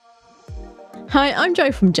Hi, I'm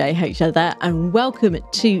Jo from JH Leather and welcome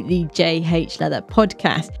to the JH Leather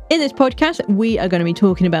podcast. In this podcast, we are going to be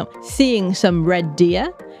talking about seeing some red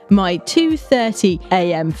deer, my 2:30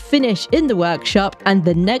 a.m. finish in the workshop, and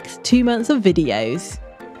the next 2 months of videos.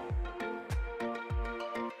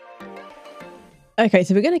 Okay,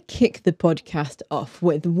 so we're going to kick the podcast off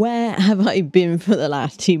with where have I been for the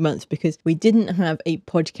last 2 months, because we didn't have a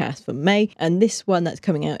podcast for May, and this one that's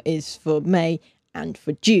coming out is for May and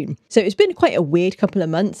for June. So it's been quite a weird couple of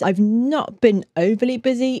months. I've not been overly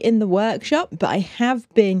busy in the workshop, but I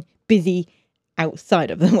have been busy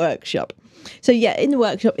outside of the workshop. So yeah, in the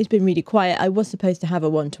workshop, it's been really quiet. I was supposed to have a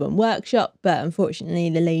one-to-one workshop, but unfortunately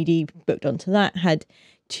the lady booked onto that had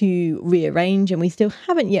to rearrange, and we still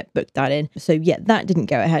haven't yet booked that in. So yeah, that didn't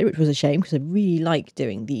go ahead, which was a shame because I really like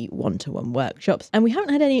doing the one-to-one workshops, and we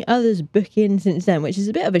haven't had any others book in since then, which is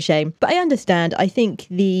a bit of a shame. But I understand. I think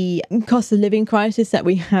the cost of living crisis that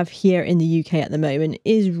we have here in the UK at the moment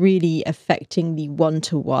is really affecting the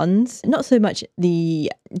one-to-ones. Not so much the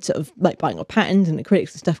sort of like buying of patterns and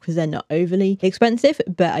acrylics and stuff, because they're not overly expensive,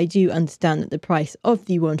 but I do understand that the price of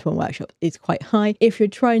the one-to-one workshop is quite high if you're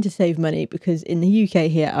trying to save money, because in the UK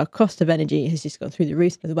here our cost of energy has just gone through the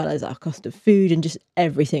roof, as well as our cost of food and just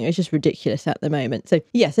everything. It's just ridiculous at the moment. So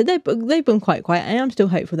yeah, so they've been quite quiet. I am still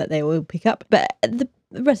hopeful that they will pick up, but the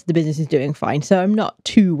rest of the business is doing fine, so I'm not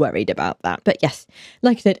too worried about that. But yes,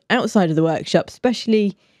 like I said, outside of the workshop,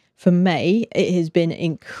 especially for May, it has been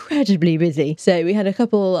incredibly busy. So we had a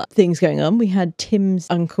couple things going on. We had Tim's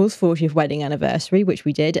uncle's 40th wedding anniversary, which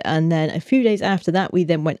we did. And then a few days after that, we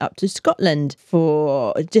then went up to Scotland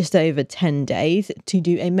for just over 10 days to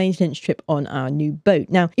do a maintenance trip on our new boat.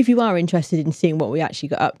 Now, if you are interested in seeing what we actually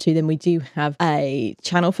got up to, then we do have a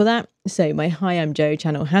channel for that. So my Hi I'm Jo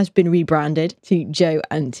channel has been rebranded to Jo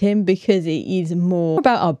and Tim, because it is more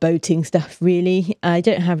about our boating stuff, really. I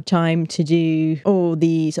don't have time to do all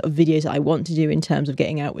the sort of videos that I want to do in terms of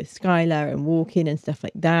getting out with Skylar and walking and stuff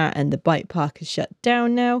like that, and the bike park is shut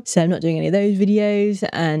down now, so I'm not doing any of those videos,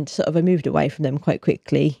 and sort of I moved away from them quite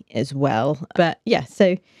quickly as well. But yeah,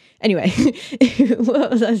 so anyway,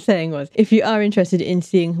 what was I saying was, if you are interested in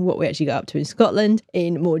seeing what we actually got up to in Scotland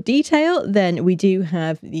in more detail, then we do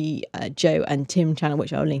have the Jo and Tim channel,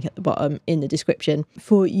 which I'll link at the bottom in the description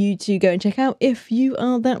for you to go and check out if you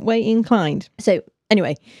are that way inclined. So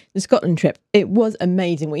anyway, the Scotland trip, it was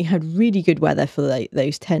amazing. We had really good weather for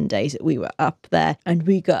those 10 days that we were up there, and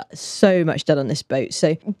we got so much done on this boat.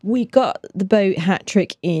 So we got the boat hat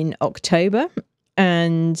trick in October,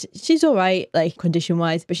 and she's all right, like condition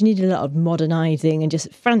wise, but she needed a lot of modernising and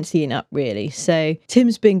just fancying up, really. So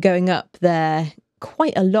Tim's been going up there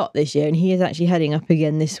quite a lot this year, and he is actually heading up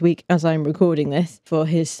again this week as I'm recording this for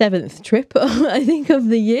his 7th trip, I think, of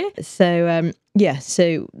the year. So yeah,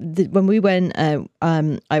 so when we went,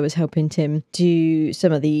 I was helping Tim do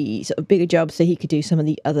some of the sort of bigger jobs so he could do some of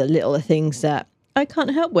the other littler things that I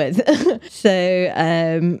can't help with.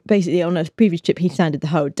 So basically on a previous trip he sanded the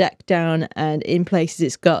whole deck down, and in places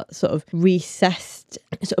it's got sort of recessed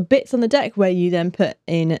sort of bits on the deck where you then put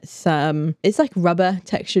in some, it's like rubber,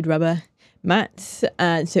 textured rubber mats,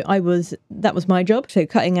 and so that was my job, so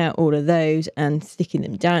cutting out all of those and sticking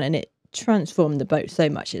them down, and it transformed the boat so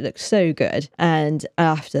much. It looks so good. And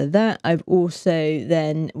after that, I've also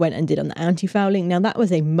then went and did on the anti-fouling. Now that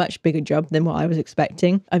was a much bigger job than what I was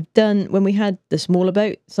expecting. I've done, when we had the smaller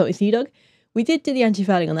boat, Salty Sea Dog, we did do the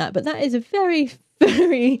anti-fouling on that, but that is a very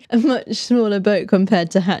much smaller boat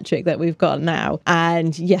compared to Hat Trick that we've got now.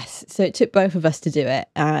 And yes, so it took both of us to do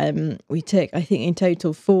it. We took, I think in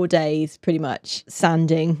total, 4 days pretty much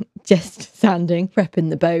just sanding,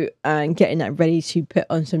 prepping the boat and getting that ready to put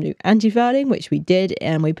on some new anti-fouling, which we did,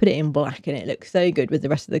 and we put it in black, and it looked so good with the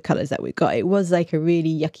rest of the colours that we got. It was like a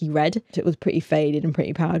really yucky red. It was pretty faded and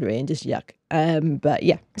pretty powdery and just yuck. But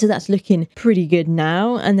yeah, so that's looking pretty good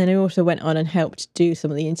now. And then I also went on and helped do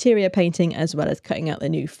some of the interior painting, as well as cutting out the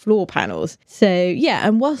new floor panels. So yeah,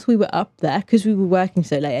 and whilst we were up there, because we were working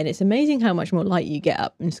so late, and it's amazing how much more light you get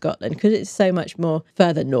up in Scotland because it's so much more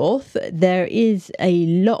further north, there is a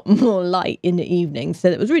lot more light in the evening, so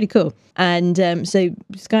that was really cool. And so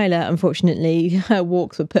Skylar, unfortunately, her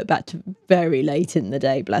walks were put back to very late in the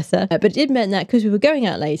day, bless her, but it did mean that because we were going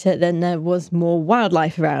out later, then there was more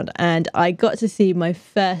wildlife around, and I got to see my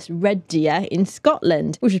first red deer in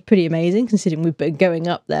Scotland, which was pretty amazing considering we've been going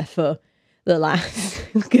up there for the last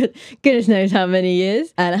goodness knows how many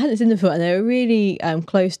years, and I hadn't seen them before, and they were really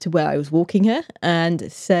close to where I was walking her.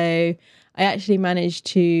 And so I actually managed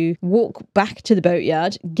to walk back to the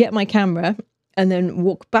boatyard, get my camera, and then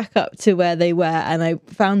walk back up to where they were, and I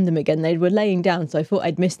found them again. They were laying down, so I thought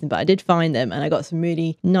I'd missed them, but I did find them, and I got some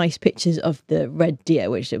really nice pictures of the red deer,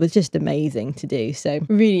 which it was just amazing to do. So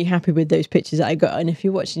really happy with those pictures that I got. And if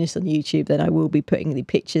you're watching this on YouTube, then I will be putting the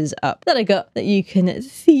pictures up that I got that you can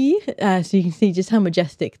see, so you can see just how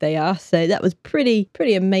majestic they are. So that was pretty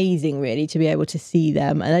amazing, really, to be able to see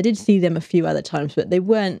them. And I did see them a few other times, but they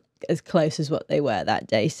weren't as close as what they were that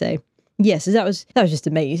day. So yeah, so that was just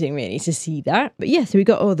amazing, really, to see that. But yeah, so we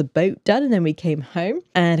got all the boat done, and then we came home.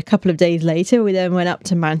 And a couple of days later, we then went up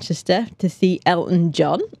to Manchester to see Elton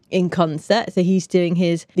John in concert. So he's doing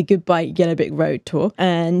the Goodbye Yellow Brick Road tour.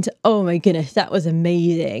 And oh my goodness, that was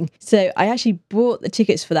amazing. So I actually bought the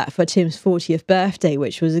tickets for that for Tim's 40th birthday,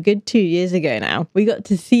 which was a good 2 years ago now. We got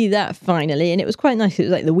to see that finally, and it was quite nice. It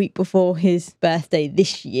was like the week before his birthday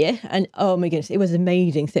this year. And oh my goodness, it was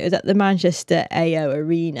amazing. So it was at the Manchester AO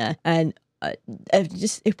Arena, and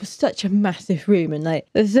it was such a massive room, and like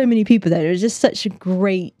there's so many people there. It was just such a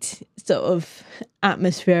great sort of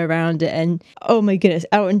atmosphere around it, and oh my goodness,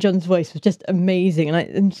 Elton John's voice was just amazing,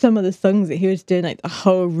 and some of the songs that he was doing, like the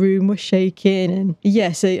whole room was shaking. And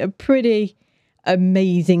yeah, so a pretty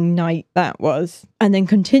amazing night that was. And then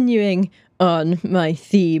continuing on my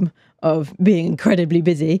theme of being incredibly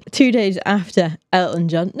busy, 2 days after Elton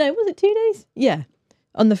John, no, was it 2 days? Yeah,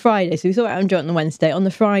 on the Friday. So we saw Elton John on the Wednesday. On the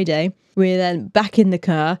Friday, we were then back in the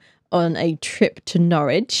car on a trip to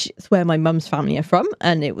Norwich. It's where my mum's family are from,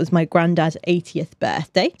 and it was my granddad's 80th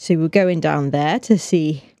birthday. So we were going down there to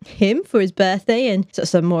see him for his birthday, and sort of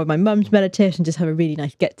some more of my mum's relatives, and just have a really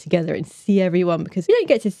nice get together and see everyone, because we don't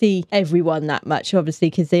get to see everyone that much, obviously,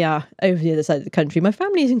 because they are over the other side of the country. My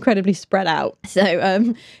family is incredibly spread out. So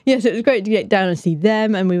yeah, so it was great to get down and see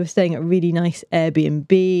them, and we were staying at a really nice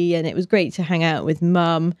Airbnb, and it was great to hang out with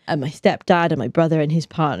mum and my stepdad and my brother and his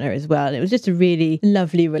partner as well. And it was just a really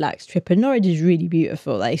lovely, relaxed trip. And Norwich is really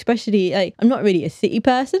beautiful, like, especially, like, I'm not really a city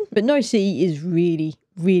person, but Norwich City is really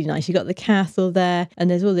nice. You got the castle there,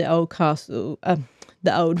 and there's all the old castle,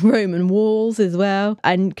 the old Roman walls as well.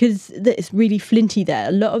 And because it's really flinty there,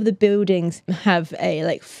 a lot of the buildings have a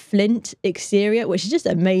like flint exterior, which is just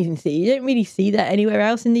amazing to see. You don't really see that anywhere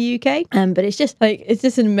else in the UK, but it's just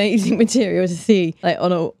an amazing material to see, like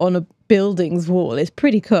on a building's wall. It's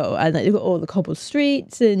pretty cool. And like, they've got all the cobbled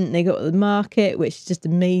streets, and they got the market, which is just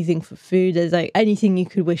amazing for food. There's like anything you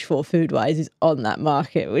could wish for food wise is on that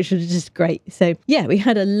market, which was just great. So yeah, we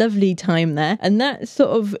had a lovely time there, and that sort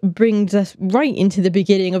of brings us right into the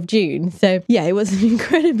beginning of June. So yeah, it was an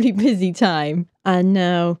incredibly busy time. And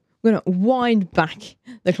now we're going to wind back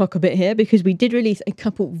the clock a bit here, because we did release a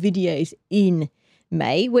couple videos in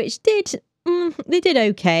May, which they did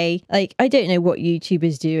okay. Like, I don't know what YouTube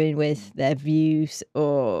is doing with their views,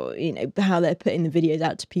 or, you know, how they're putting the videos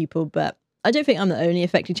out to people, but I don't think I'm the only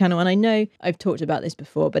affected channel. And I know I've talked about this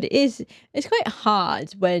before, but it's quite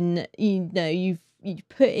hard when, you know, you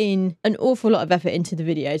put in an awful lot of effort into the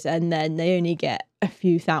videos, and then they only get a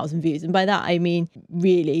few thousand views. And by that, I mean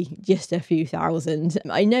really just a few thousand.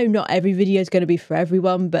 I know not every video is going to be for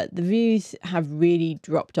everyone, but the views have really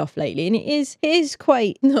dropped off lately. And it is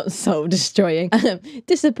quite, not soul destroying,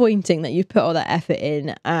 disappointing that you've put all that effort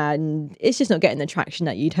in, and it's just not getting the traction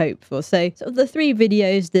that you'd hope for. So the three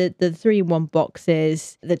videos, the 3-in-1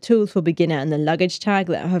 boxes, the tools for beginner, and the luggage tag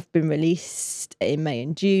that have been released in May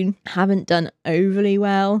and June haven't done overly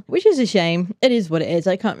well, which is a shame. It is what it is.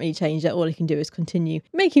 I can't really change that. All I can do is continue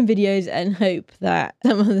making videos and hope that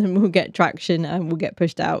some of them will get traction and will get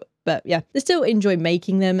pushed out. But yeah, I still enjoy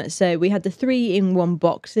making them. So we had the 3-in-1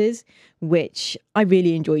 boxes, which I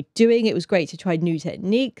really enjoyed doing. It was great to try new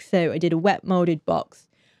techniques. So I did a wet molded box,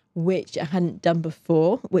 which I hadn't done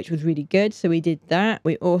before, which was really good. So we did that.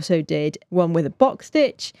 We also did one with a box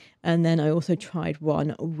stitch, and then I also tried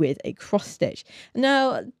one with a cross stitch.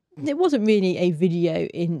 Now, it wasn't really a video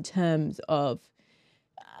in terms of,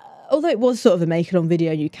 although it was sort of a make-along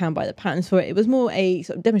video and you can buy the patterns for it, it was more a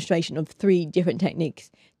sort of demonstration of 3 different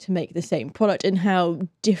techniques to make the same product and how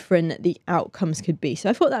different the outcomes could be. So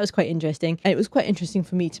I thought that was quite interesting, and it was quite interesting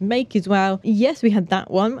for me to make as well. Yes, we had that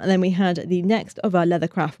one, and then we had the next of our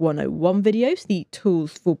Leathercraft 101 videos, the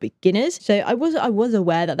tools for beginners. So I was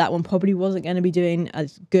aware that one probably wasn't going to be doing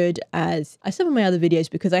as good as some of my other videos,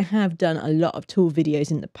 because I have done a lot of tool videos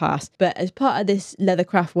in the past. But as part of this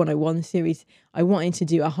Leathercraft 101 series, I wanted to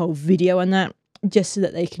do a whole video on that, just so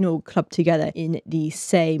that they can all club together in the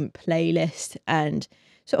same playlist and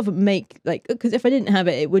sort of make like, because if I didn't have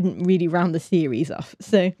it, it wouldn't really round the series off.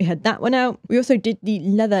 So we had that one out. We also did the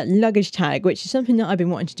leather luggage tag, which is something that I've been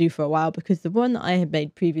wanting to do for a while because the one that I had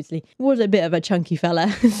made previously was a bit of a chunky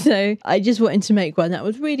fella. So I just wanted to make one that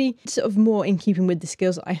was really sort of more in keeping with the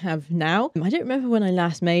skills that I have now. I don't remember when I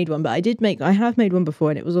last made one, but I have made one before,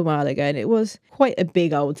 and it was a while ago, and it was quite a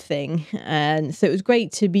big old thing. And so it was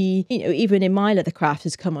great to be, even in my leather craft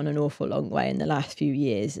has come on an awful long way in the last few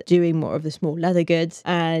years, doing more of the small leather goods.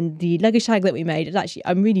 And the luggage tag that we made is actually,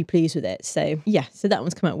 I'm really pleased with it. So yeah, so that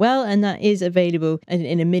one's come out well, and that is available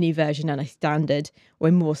in a mini version and a standard or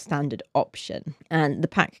a more standard option. And the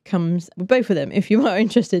pack comes with both of them if you are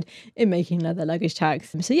interested in making leather luggage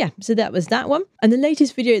tags. So yeah, so that was that one. And the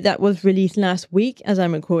latest video that was released last week as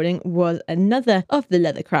I'm recording was another of the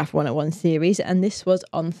Leathercraft 101 series, and this was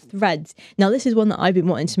on threads. Now this is one that I've been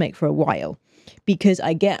wanting to make for a while, because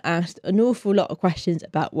I get asked an awful lot of questions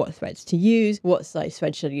about what threads to use, what size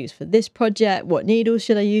thread should I use for this project, what needles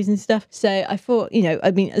should I use and stuff. So I thought,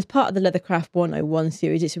 as part of the Leathercraft 101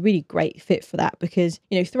 series, it's a really great fit for that because,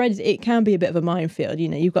 threads, it can be a bit of a minefield.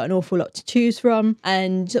 You've got an awful lot to choose from.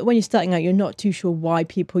 And when you're starting out, you're not too sure why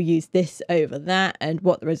people use this over that and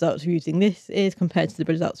what the results of using this is compared to the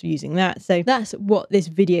results of using that. So that's what this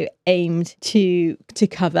video aimed to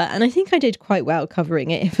cover. And I think I did quite well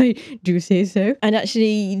covering it, if I do say so. And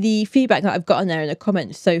actually, the feedback that I've gotten there in the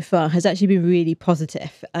comments so far has actually been really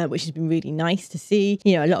positive, which has been really nice to see.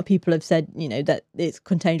 A lot of people have said, that it's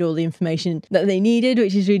contained all the information that they needed,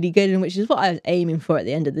 which is really good, and which is what I was aiming for at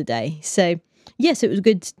the end of the day. So yes, it was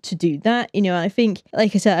good to do that. I think,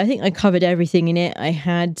 like I said, I think I covered everything in it. I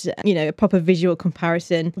had, a proper visual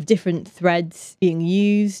comparison of different threads being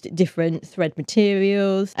used, different thread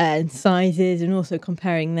materials and sizes, and also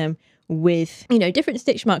comparing them with, different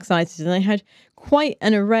stitch mark sizes. And I had quite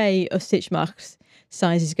an array of stitch marks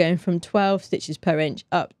sizes going from 12 stitches per inch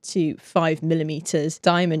up to 5mm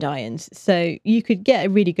diamond irons. So you could get a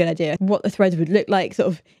really good idea of what the threads would look like sort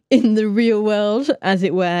of in the real world, as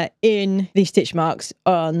it were, in these stitch marks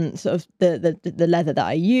on sort of the leather that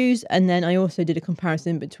I use. And then I also did a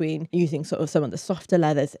comparison between using sort of some of the softer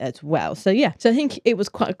leathers as well. So yeah, so I think it was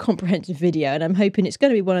quite a comprehensive video, and I'm hoping it's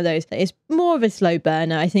going to be one of those that is more of a slow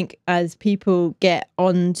burner. I think as people get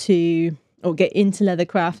onto or get into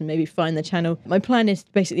leathercraft and maybe find the channel, my plan is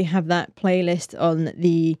to basically have that playlist on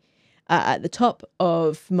the at the top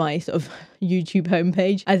of my sort of YouTube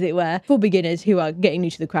homepage, as it were, for beginners who are getting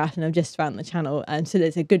new to the craft and have just found the channel. And so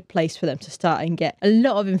there's a good place for them to start and get a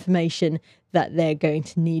lot of information that they're going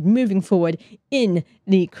to need moving forward in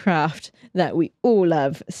the craft that we all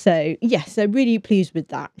love. So yes, I'm really pleased with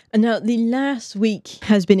that. And now the last week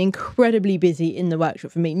has been incredibly busy in the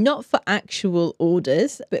workshop for me, not for actual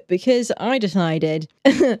orders, but because I decided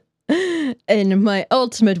in my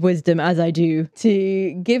ultimate wisdom, as I do,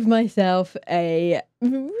 to give myself a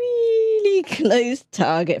really close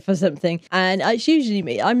target for something. And it's usually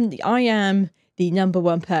me. I am the number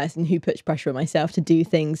one person who puts pressure on myself to do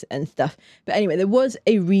things and stuff. But anyway, there was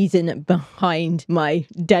a reason behind my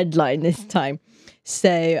deadline this time.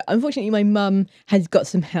 So unfortunately, my mum has got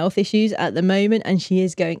some health issues at the moment, and she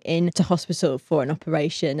is going into hospital for an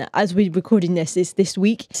operation. As we're recording this, it's this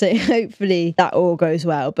week, so hopefully that all goes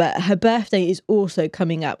well. But her birthday is also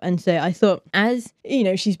coming up, and so I thought, as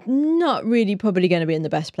she's not really probably going to be in the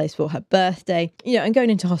best place for her birthday, and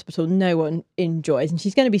going into hospital, no one enjoys, and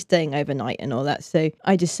she's going to be staying overnight and all that. So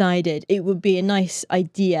I decided it would be a nice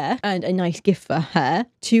idea and a nice gift for her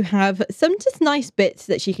to have some just nice bits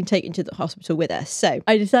that she can take into the hospital with her. So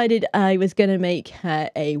I decided I was going to make her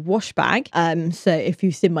a wash bag. So if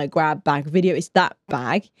you've seen my grab bag video, it's that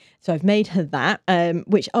bag. So I've made her that,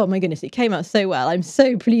 which, oh my goodness, it came out so well. I'm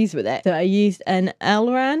so pleased with it. So I used an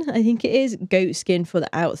Elran, I think it is, goat skin for the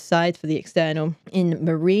outside, for the external, in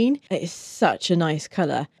marine. It's such a nice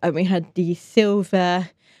colour. And we had the silver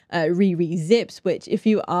Riri zips, which if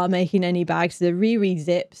you are making any bags, the Riri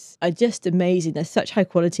zips are just amazing. They're such high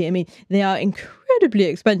quality. I mean, they are incredibly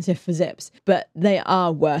expensive for zips, but they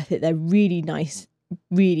are worth it. They're really nice,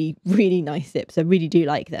 really, really nice zips. I really do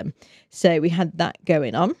like them. So we had that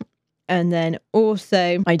going on. And then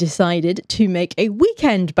also I decided to make a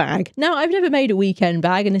weekend bag. Now, I've never made a weekend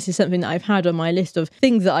bag, and this is something that I've had on my list of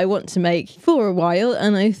things that I want to make for a while.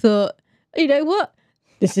 And I thought, you know what?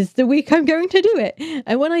 This is the week I'm going to do it.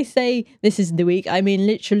 And when I say this is the week, I mean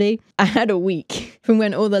literally I had a week from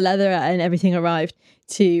when all the leather and everything arrived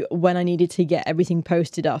to when I needed to get everything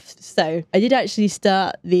posted off. So I did actually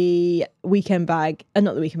start the weekend bag,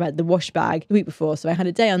 not the weekend bag, the wash bag the week before. So I had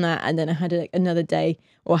a day on that, and then I had another day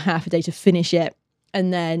or half a day to finish it.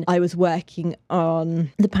 And then I was working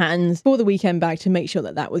on the patterns for the weekend bag to make sure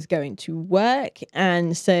that that was going to work.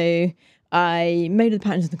 And so I made the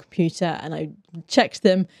patterns on the computer and I checked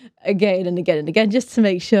them again and again and again just to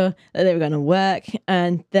make sure that they were going to work.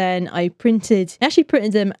 And then I actually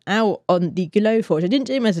printed them out on the Glowforge. I didn't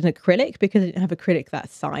do them as an acrylic because I didn't have acrylic that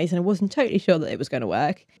size and I wasn't totally sure that it was going to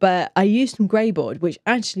work. But I used some grey board, which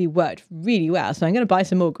actually worked really well. So I'm going to buy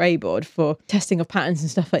some more grey board for testing of patterns and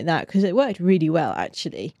stuff like that because it worked really well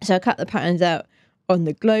actually. So I cut the patterns out on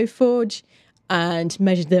the Glowforge and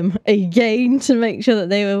measured them again to make sure that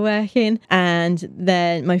they were working. And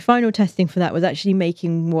then my final testing for that was actually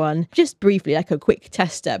making one just briefly, like a quick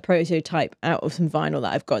tester prototype out of some vinyl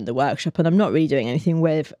that I've got in the workshop and I'm not really doing anything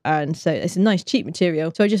with. And so it's a nice cheap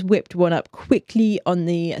material. So I just whipped one up quickly on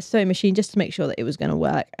the sewing machine just to make sure that it was going to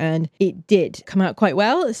work. And it did come out quite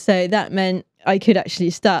well. So that meant I could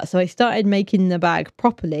actually start. So I started making the bag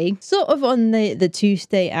properly sort of on the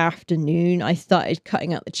Tuesday afternoon. I started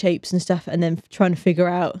cutting out the shapes and stuff and then trying to figure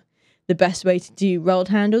out the best way to do rolled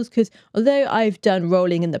handles, because although I've done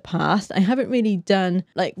rolling in the past, I haven't really done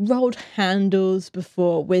like rolled handles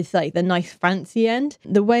before with like the nice fancy end.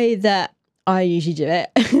 The way that I usually do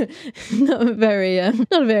it, not a very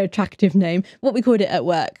attractive name. What we called it at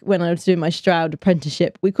work when I was doing my Stroud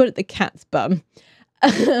apprenticeship, we called it the cat's bum.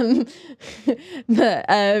 But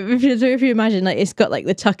if you imagine, like, it's got like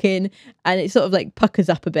the tuck in and it sort of like puckers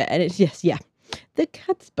up a bit and it's just the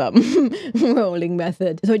cat's bum rolling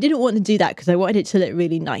method. So I didn't want to do that because I wanted it to look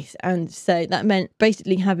really nice, and so that meant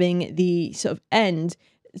basically having the sort of end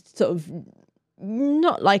sort of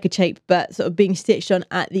not like a shape but sort of being stitched on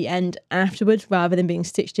at the end afterwards rather than being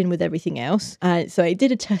stitched in with everything else. So I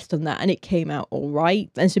did a test on that and it came out all right.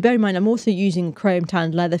 And so bear in mind, I'm also using chrome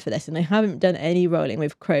tanned leather for this and I haven't done any rolling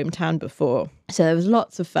with chrome tan before, so there was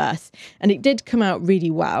lots of firsts and it did come out really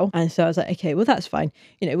well. And so I was like, okay, well that's fine,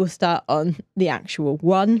 we'll start on the actual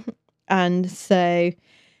one. And so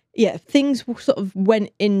things sort of went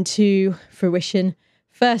into fruition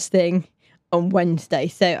first thing on Wednesday.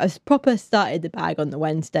 So I proper started the bag on the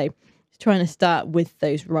Wednesday, trying to start with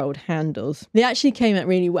those rolled handles. They actually came out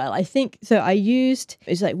really well. I think, so I used,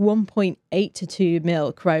 it's like 1.8 to 2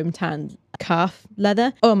 mil chrome tan calf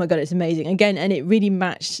leather. Oh my God, it's amazing. Again, and it really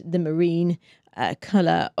matched the marine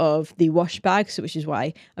colour of the wash bag, so which is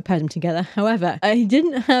why I paired them together. However, I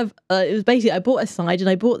didn't have, it was basically, I bought a side and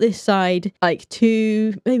I bought this side like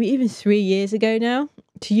 2, maybe even 3 years ago now,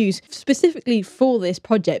 to use specifically for this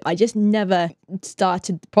project. I just never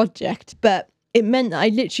started the project, but it meant that I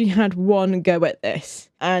literally had one go at this.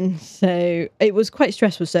 And so it was quite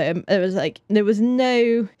stressful. So it was like, there was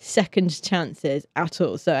no second chances at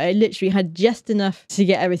all. So I literally had just enough to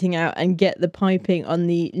get everything out and get the piping on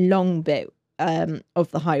the long bit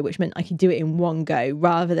of the hide, which meant I could do it in one go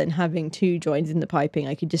rather than having 2 joins in the piping.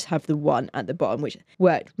 I could just have the one at the bottom, which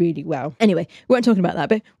worked really well. Anyway, we weren't talking about that,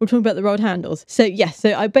 but we're talking about the rolled handles. So yes,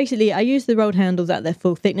 so I used the rolled handles at their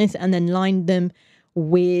full thickness and then lined them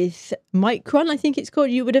with Micron, I think it's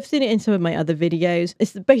called. You would have seen it in some of my other videos.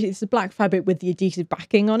 It's the black fabric with the adhesive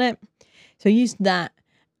backing on it. So I used that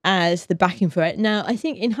as the backing for it. Now, I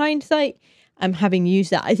think in hindsight, having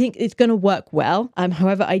used that, I think it's going to work well.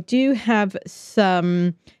 However, I do have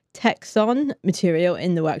some Texon material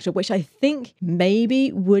in the workshop, which I think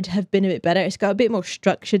maybe would have been a bit better. It's got a bit more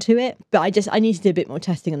structure to it, but I need to do a bit more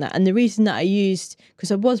testing on that. And the reason that I used,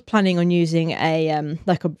 because I was planning on using a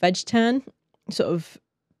like a veg tan sort of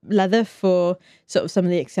leather for sort of some of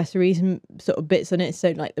the accessories and sort of bits on it,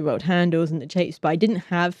 so like the rolled handles and the shapes, but I didn't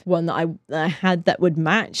have one that I had that would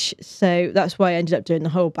match, so that's why I ended up doing the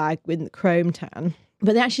whole bag with the chrome tan.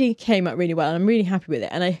 But they actually came out really well and I'm really happy with it,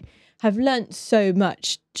 and I have learnt so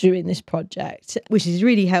much during this project, which is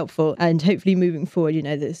really helpful, and hopefully moving forward,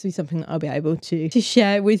 this will be something that I'll be able to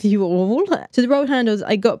share with you all. So the rolled handles,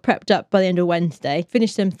 I got prepped up by the end of Wednesday,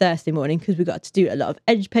 finished them Thursday morning because we got to do a lot of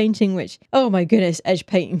edge painting, which, oh my goodness, edge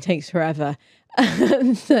painting takes forever.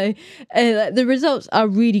 So the results are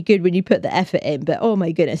really good when you put the effort in, but oh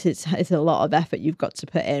my goodness, it's a lot of effort you've got to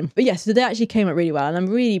put in. But yes, so they actually came out really well and I'm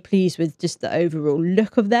really pleased with just the overall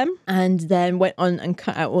look of them. And then went on and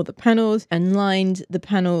cut out all the panels and lined the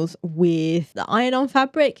panels with the iron-on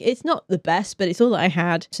fabric. It's not the best, but it's all that I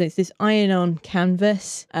had. So it's this iron-on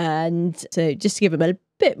canvas, and so just to give them a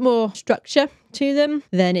bit more structure to them.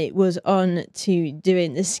 Then it was on to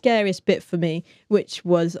doing the scariest bit for me, which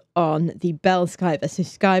was on the bell skiver, so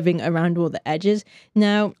skiving around all the edges.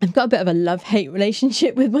 Now, I've got a bit of a love-hate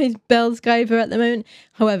relationship with my bell skiver at the moment.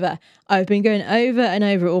 However, I've been going over and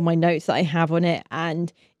over all my notes that I have on it,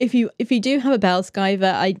 and if you do have a bell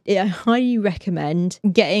skiver, I highly recommend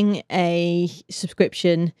getting a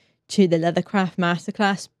subscription to the Leathercraft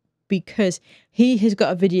Masterclass, because he has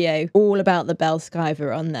got a video all about the Bell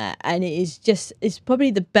Skiver on there, and it's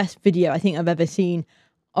probably the best video I think I've ever seen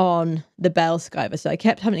on the Bell Skiver. So I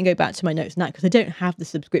kept having to go back to my notes now because I don't have the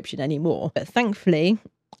subscription anymore, but thankfully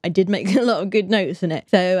I did make a lot of good notes in it.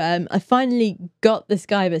 So I finally got the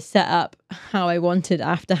Skiver set up how I wanted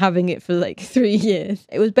after having it for like 3 years.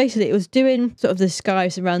 It was doing sort of the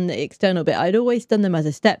skives around the external bit. I'd always done them as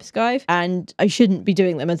a step skive, and I shouldn't be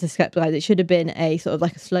doing them as a step skive. It should have been a sort of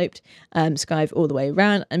like a sloped skive all the way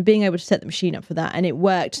around, and being able to set the machine up for that, and it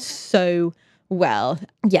worked so well.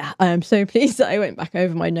 Yeah, I am so pleased that I went back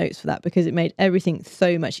over my notes for that, because it made everything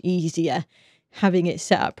so much easier having it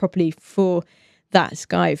set up properly for that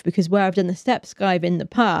skive. Because where I've done the step skive in the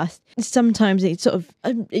past, sometimes it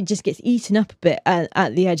just gets eaten up a bit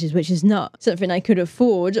at the edges, which is not something I could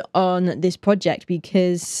afford on this project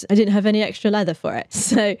because I didn't have any extra leather for it.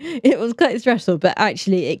 So it was quite stressful, but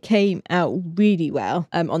actually it came out really well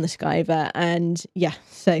on the skiver, and yeah,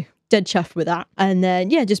 so dead chuffed with that. And then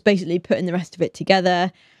just basically putting the rest of it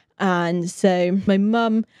together. And so my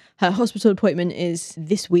mum, her hospital appointment is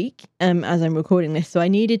this week as I'm recording this, so I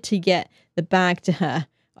needed to get the bag to her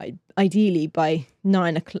ideally by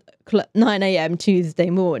 9 a.m. Tuesday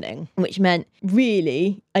morning, which meant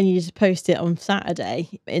really I needed to post it on Saturday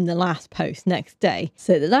in the last post next day.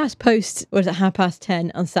 So the last post was at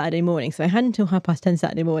 10:30 on Saturday morning. So I had until 10:30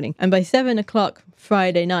 Saturday morning. And by 7 o'clock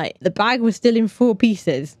Friday night, the bag was still in 4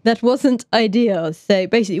 pieces. That wasn't ideal. So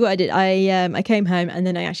basically what I did, I came home and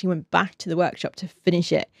then I actually went back to the workshop to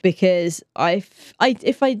finish it, because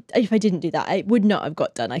if I didn't do that, it would not have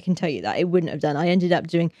got done. I can tell you that it wouldn't have done. I ended up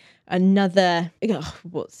doing another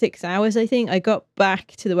 6 hours. I think I got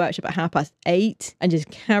back to the workshop at 8:30 and just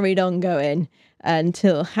carried on going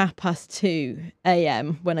until 2:30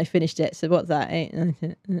 a.m. when I finished it. So what's that, 8, 9,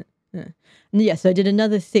 10, yeah, so I did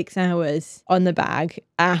another 6 hours on the bag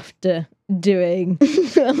after doing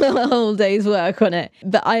a whole day's work on it.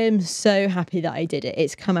 But I am so happy that I did it.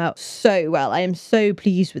 It's come out so well. I am so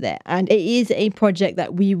pleased with it. And it is a project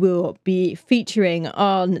that we will be featuring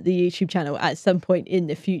on the YouTube channel at some point in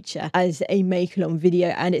the future as a make-along video.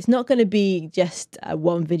 And it's not going to be just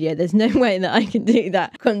one video. There's no way that I can do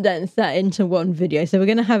that, condense that into one video. So we're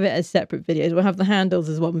going to have it as separate videos. We'll have the handles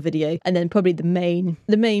as one video, and then probably the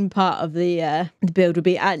main part of the build will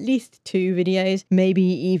be at least 2 videos, maybe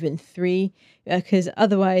even 3. Because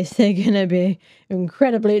otherwise they're going to be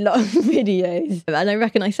incredibly long videos. And I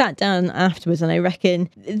reckon I sat down afterwards and I reckon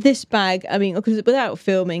this bag, I mean, because without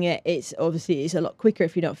filming it, it's a lot quicker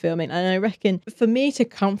if you're not filming. And I reckon for me to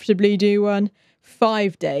comfortably do one,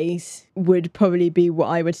 5 days would probably be what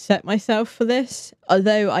I would set myself for this.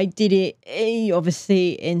 Although I did it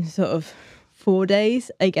obviously in sort of 4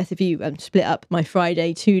 days, I guess, if you split up my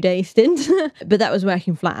Friday 2-day stint. But that was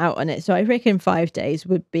working flat out on it. So I reckon 5 days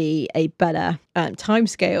would be a better time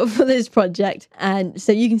scale for this project. And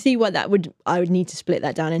so you can see what I would need to split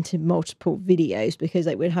that down into multiple videos, because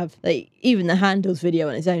I would have even the handles video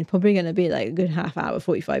on its own probably going to be like a good half hour,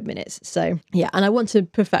 45 minutes. So yeah, and I want to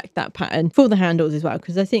perfect that pattern for the handles as well,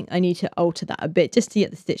 because I think I need to alter that a bit just to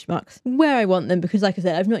get the stitch marks where I want them, because like I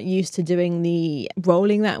said, I'm not used to doing the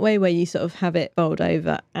rolling that way where you sort of have it fold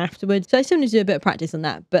over afterwards. So I still need to do a bit of practice on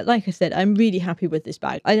that. But like I said, I'm really happy with this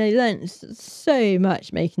bag. I learned so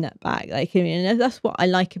much making that bag. Like, I mean, that's what I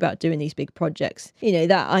like about doing these big projects,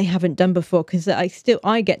 that I haven't done before, because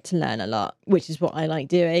I get to learn a lot, which is what I like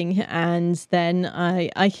doing. And then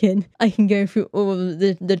I can go through all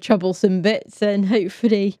the troublesome bits and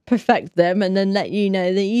hopefully perfect them, and then let you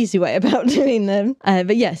know the easy way about doing them.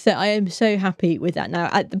 But yeah, so I am so happy with that. Now,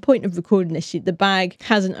 at the point of recording this, the bag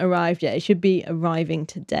hasn't arrived yet. It should be arriving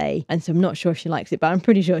today, and so I'm not sure if she likes it, but I'm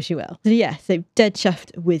pretty sure she will. So yeah, so dead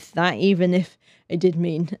chuffed with that, even if it did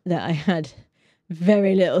mean that I had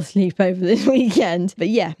very little sleep over this weekend. But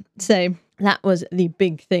yeah, so that was the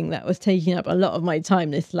big thing that was taking up a lot of my time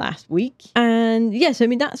this last week. And yeah, so I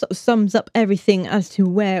mean, that sort of sums up everything as to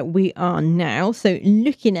where we are now. So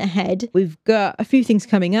looking ahead, we've got a few things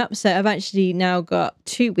coming up. So I've actually now got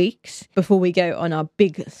 2 weeks before we go on our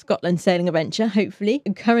big Scotland sailing adventure, hopefully.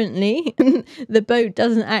 Currently, the boat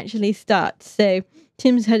doesn't actually start. So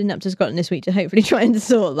Tim's heading up to Scotland this week to hopefully try and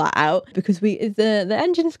sort that out, because the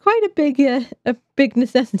engine's quite a big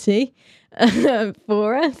necessity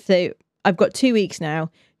for us. So I've got 2 weeks now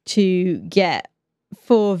to get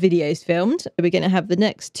 4 videos filmed. We're going to have the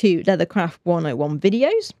next 2 Leathercraft 101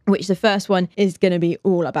 videos, which the first one is going to be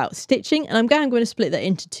all about stitching. And I'm going to split that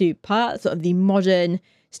into 2 parts, sort of the modern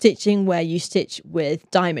stitching where you stitch with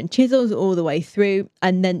diamond chisels all the way through,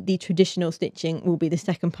 and then the traditional stitching will be the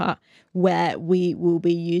second part, where we will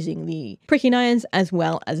be using the pricking irons as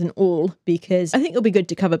well as an awl, because I think it'll be good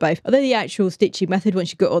to cover both. Although the actual stitching method,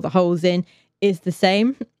 once you've got all the holes in, is the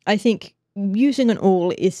same, I think using an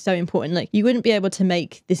awl is so important. Like, you wouldn't be able to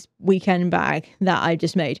make this weekend bag that I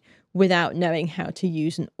just made without knowing how to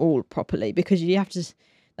use an awl properly, because you have to,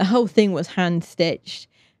 the whole thing was hand stitched,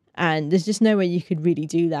 and there's just no way you could really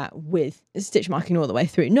do that with stitch marking all the way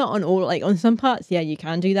through. Not on all, like on some parts, yeah, you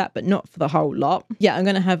can do that, but not for the whole lot. Yeah, I'm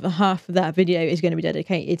going to have half of that video is going to be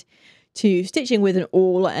dedicated to stitching with an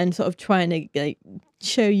awl and sort of trying to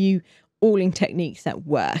show you awling techniques that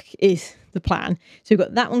work is the plan. So we've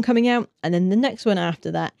got that one coming out, and then the next one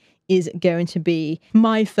after that is going to be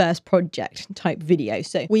my first project type video.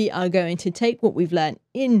 So we are going to take what we've learned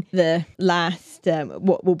in the last,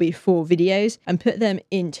 what will be 4 videos, and put them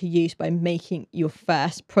into use by making your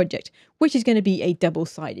first project, which is going to be a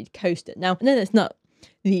double-sided coaster. Now, I know that's not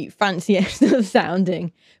the fanciest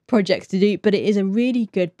sounding projects to do, but it is a really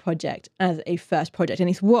good project as a first project, and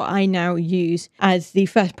it's what I now use as the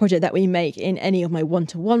first project that we make in any of my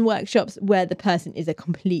one-to-one workshops where the person is a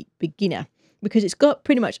complete beginner, because it's got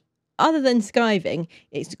pretty much, other than skiving,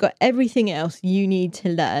 it's got everything else you need to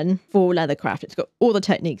learn for leathercraft. It's got all the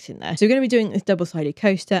techniques in there. So we're going to be doing this double-sided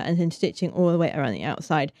coaster and then stitching all the way around the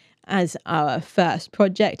outside as our first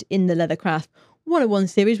project in the Leathercraft 101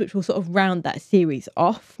 series, which will sort of round that series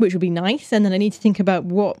off, which will be nice. And then I need to think about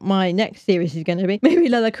what my next series is going to be. Maybe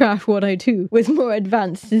Leathercraft 102 with more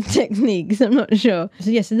advanced techniques. I'm not sure. So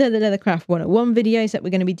yes, so they're the Leathercraft 101 videos that we're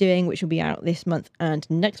going to be doing, which will be out this month and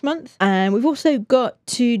next month. And we've also got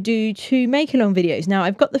to do 2 make-along videos. Now,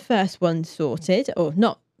 I've got the first one sorted, or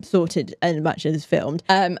not sorted and much as filmed,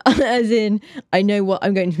 as in I know what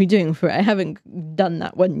I'm going to be doing for it. I haven't done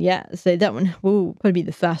that one yet, so that one will probably be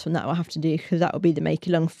the first one that I'll have to do, because that will be the make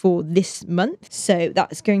along for this month. So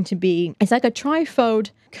that's going to be, it's like a trifold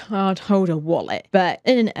card holder wallet, but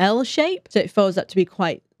in an L shape, so it folds up to be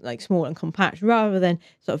quite like small and compact, rather than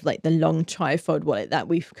sort of like the long trifold wallet that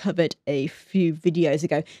we've covered a few videos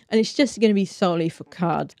ago. And it's just going to be solely for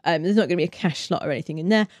cards. There's not going to be a cash slot or anything in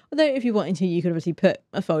there, although if you wanted to, you could obviously put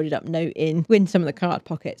a folded up note in some of the card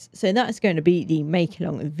pockets. So that's going to be the make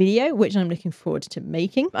along video, which I'm looking forward to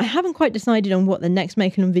making. I haven't quite decided on what the next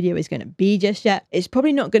make along video is going to be just yet. It's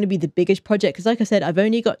probably not going to be the biggest project, because like I said, I've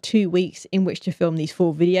only got 2 weeks in which to film these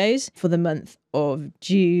 4 videos for the month of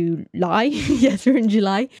July. Yes, we're in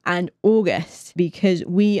July and August, because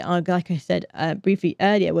we are, like I said briefly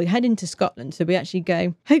earlier, we're heading to Scotland. So we actually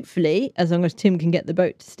go, hopefully, as long as Tim can get the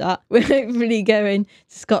boat to start, we're hopefully going to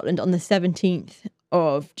Scotland on the 17th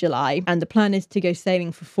of July, and the plan is to go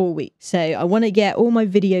sailing for 4 weeks. So I want to get all my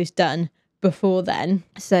videos done before then,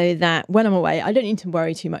 so that when I'm away, I don't need to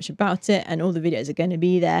worry too much about it, and all the videos are going to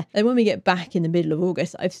be there. And when we get back in the middle of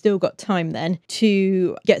August, I've still got time then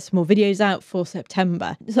to get some more videos out for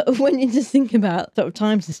September. So when you just think about sort of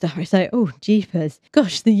times and stuff, it's like, oh, jeepers,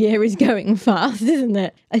 gosh, the year is going fast, isn't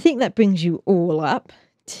it? I think that brings you all up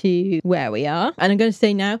to where we are. And I'm going to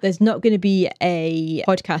say now, there's not going to be a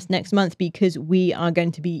podcast next month because we are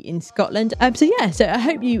going to be in Scotland. So I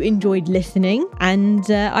hope you enjoyed listening, and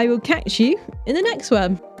I will catch you in the next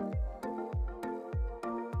one.